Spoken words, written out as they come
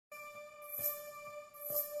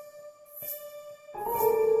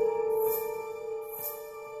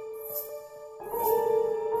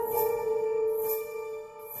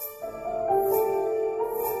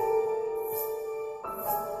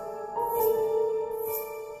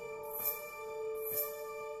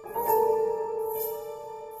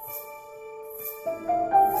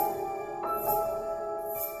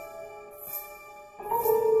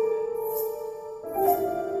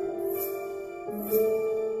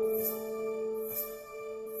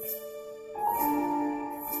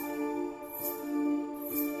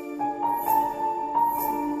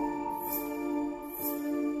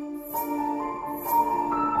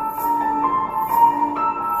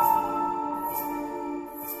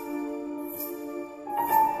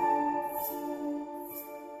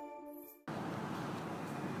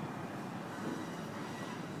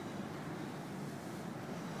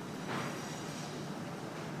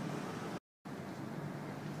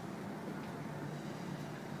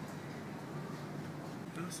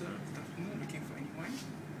sir. Good afternoon. Looking for anyone?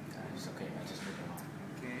 It's okay, I just look around.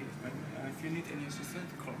 Okay, if you need any assistance,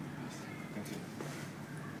 call me, please. Thank you.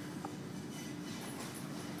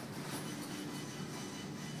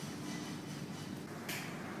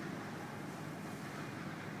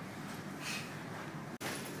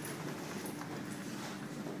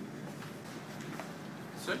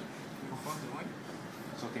 Sir, you found the wine?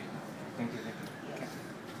 It's okay. Thank you, thank you.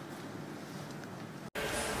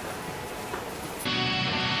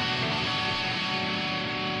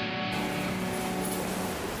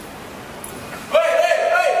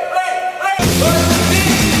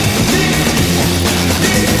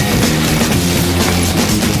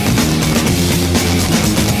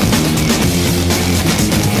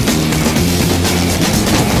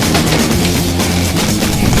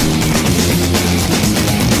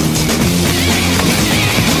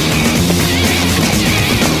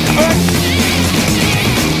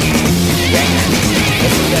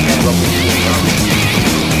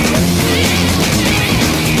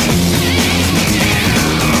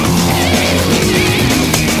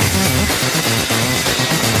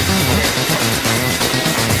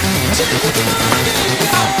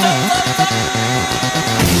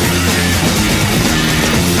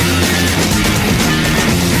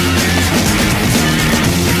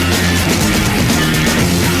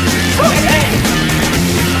 Okay.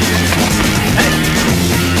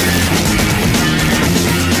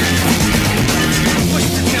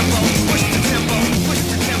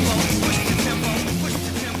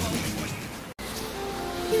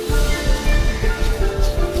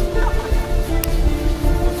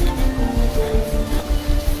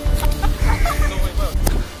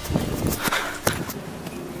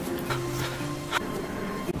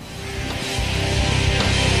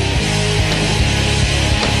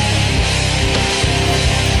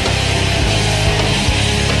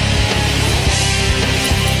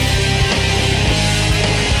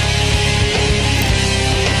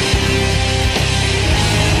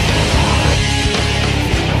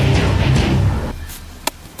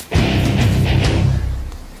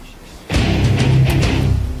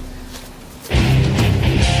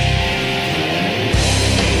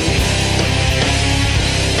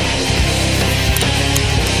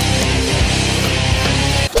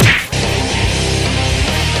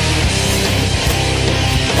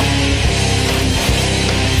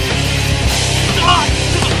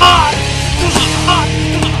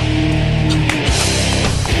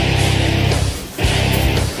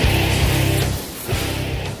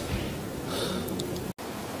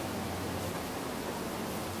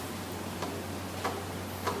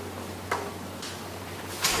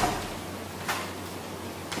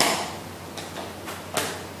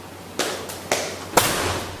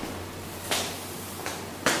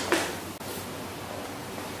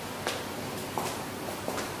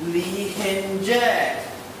 Lee Hen Jack.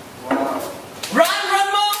 Wow.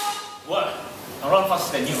 Run, Mo! What? I run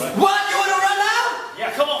faster than you, right? What? You wanna run now?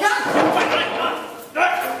 Yeah, come on!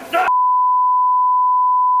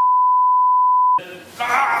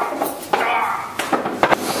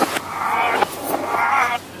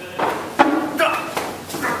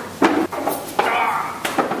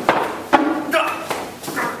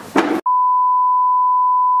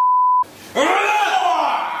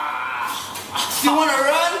 You wanna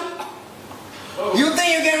run? You think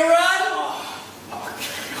you can run?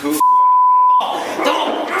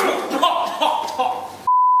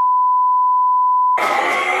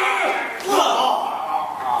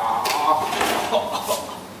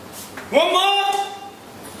 One more!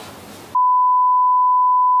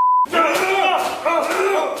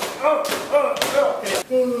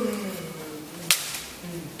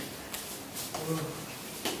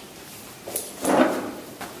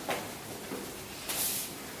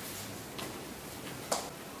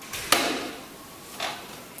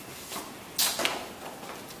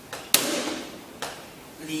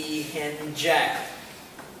 Lee Hen Jack,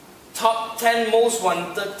 top 10 most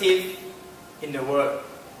wanted thief in the world,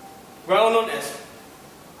 well known as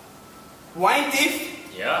wine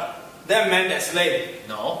thief. Yeah? That man that's lame.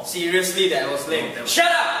 No? Seriously, that was lame. No, that was-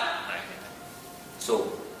 Shut up!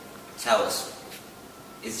 So, tell us,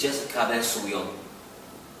 it's just a Cabernet Sauvignon.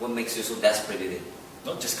 What makes you so desperate in it?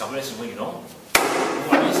 Not just Cabernet Sauvignon, you know?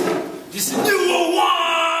 What is it? This is newer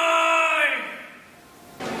wine!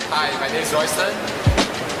 Hi, my name is Royston.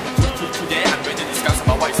 Today I'm going to discuss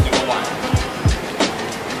about what is newer wine.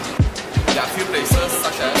 There are a few places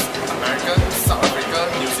such as America, South Africa,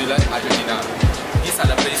 New Zealand, Argentina. These are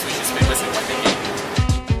the places which is famous in winemaking.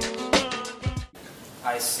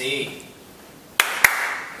 I see.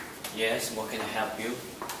 Yes, what can I help you?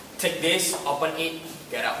 Take this, open it,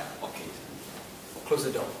 get out. Okay. close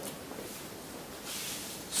the door.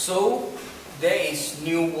 So, there is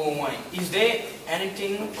new world wine. Is there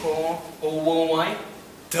anything called old world wine?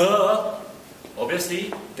 Duh!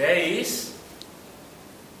 Obviously, there is.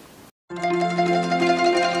 Good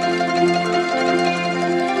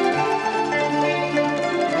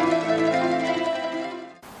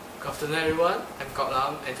afternoon everyone, I'm Kok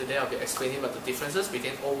Lam and today I'll be explaining about the differences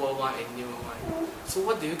between old world wine and new world wine. So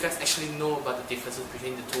what do you guys actually know about the differences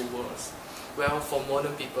between the two worlds? Well, for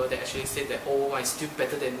modern people, they actually say that old world wine is still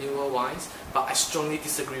better than new world wines, but I strongly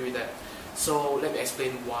disagree with that. So let me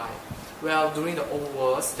explain why. Well, during the old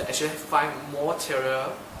worlds, they actually find more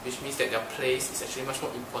terroir, which means that their place is actually much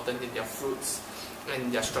more important than their fruits,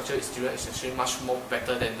 and their structure is actually much more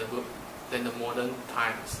better than the modern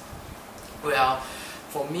times. Well,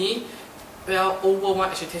 for me, old world wine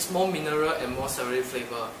actually tastes more mineral and more savory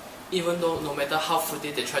flavor. Even though no matter how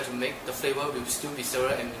fruity they try to make, the flavor will still be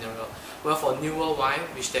savory and mineral. Well, for new world wine,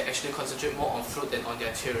 which they actually concentrate more on fruit than on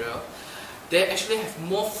their terroir, they actually have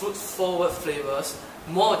more fruit-forward flavors,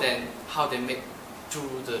 more than how they make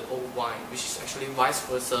through the old wine, which is actually vice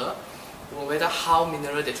versa. No matter how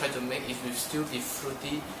mineral they try to make, it will still be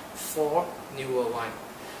fruity for new world wine.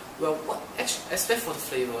 Well, as for the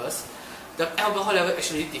flavors, the alcohol level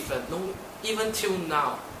actually different. No, even till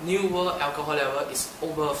now, new world alcohol level is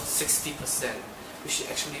over 60%, which is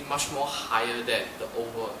actually much more higher than the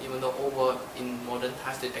old world. Even though old world in modern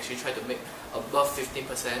times they actually try to make above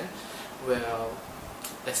 15%. Well,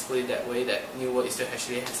 let's put it that way, that new world still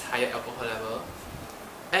actually has higher alcohol level,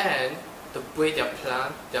 and the way they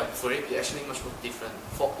plant their grape is actually much more different.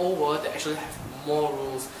 For old world, they actually have more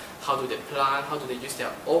rules. How do they plant? How do they use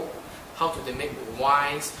their oak? How do they make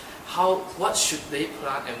wines? What should they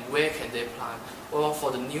plant and where can they plant? Well,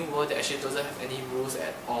 for the new world, they actually doesn't have any rules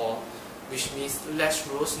at all, which means less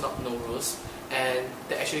rules, not no rules, and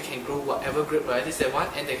they actually can grow whatever grape varieties they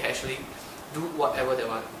want, and they can actually do whatever they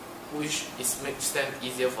want, which makes them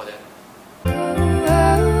easier for them.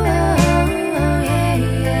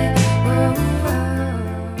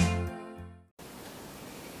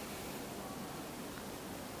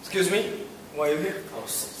 Excuse me? Why are you here? Oh,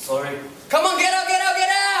 sorry. Come on, get out, get out, get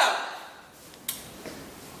out!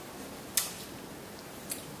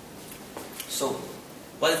 So,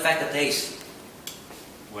 what affect the taste?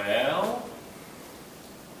 Well,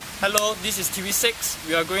 Hello, this is TV6.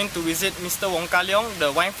 We are going to visit Mr. Wong Kah Leong,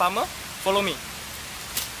 the wine farmer. Follow me.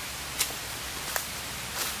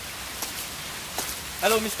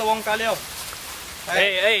 Hello, Mr. Wong Kah Leong.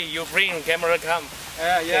 Hey, you bring camera come.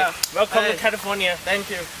 Yeah. Welcome Hey. to California.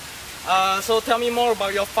 Thank you. So tell me more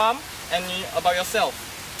about your farm and about yourself.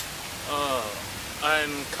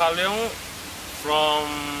 I'm Kah Leong from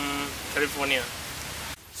California.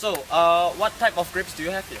 So, what type of grapes do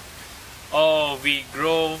you have here? Oh, we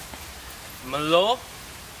grow Merlot,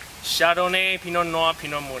 Chardonnay, Pinot Noir,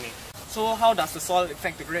 Pinot Meunier. So, how does the soil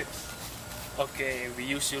affect the grapes? Okay, we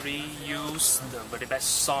usually use the very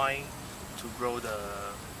best soil to grow the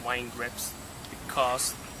wine grapes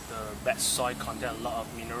because the best soil contains a lot of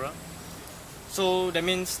mineral. So that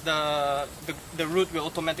means the root will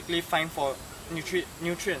automatically find for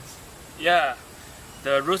nutrients. Yeah,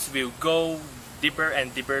 the roots will go deeper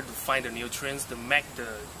and deeper to find the nutrients to make the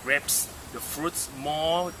grapes, the fruits,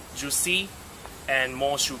 more juicy and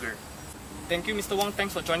more sugar. Thank you, Mr. Wong.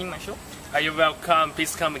 Thanks for joining my show. Are you welcome?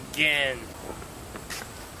 Please come again.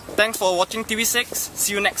 Thanks for watching TV6.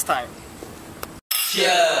 See you next time.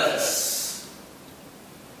 Cheers!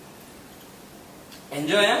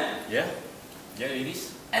 Enjoy, huh? yeah, it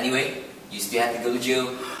is. Anyway, you still have to go to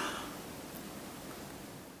jail.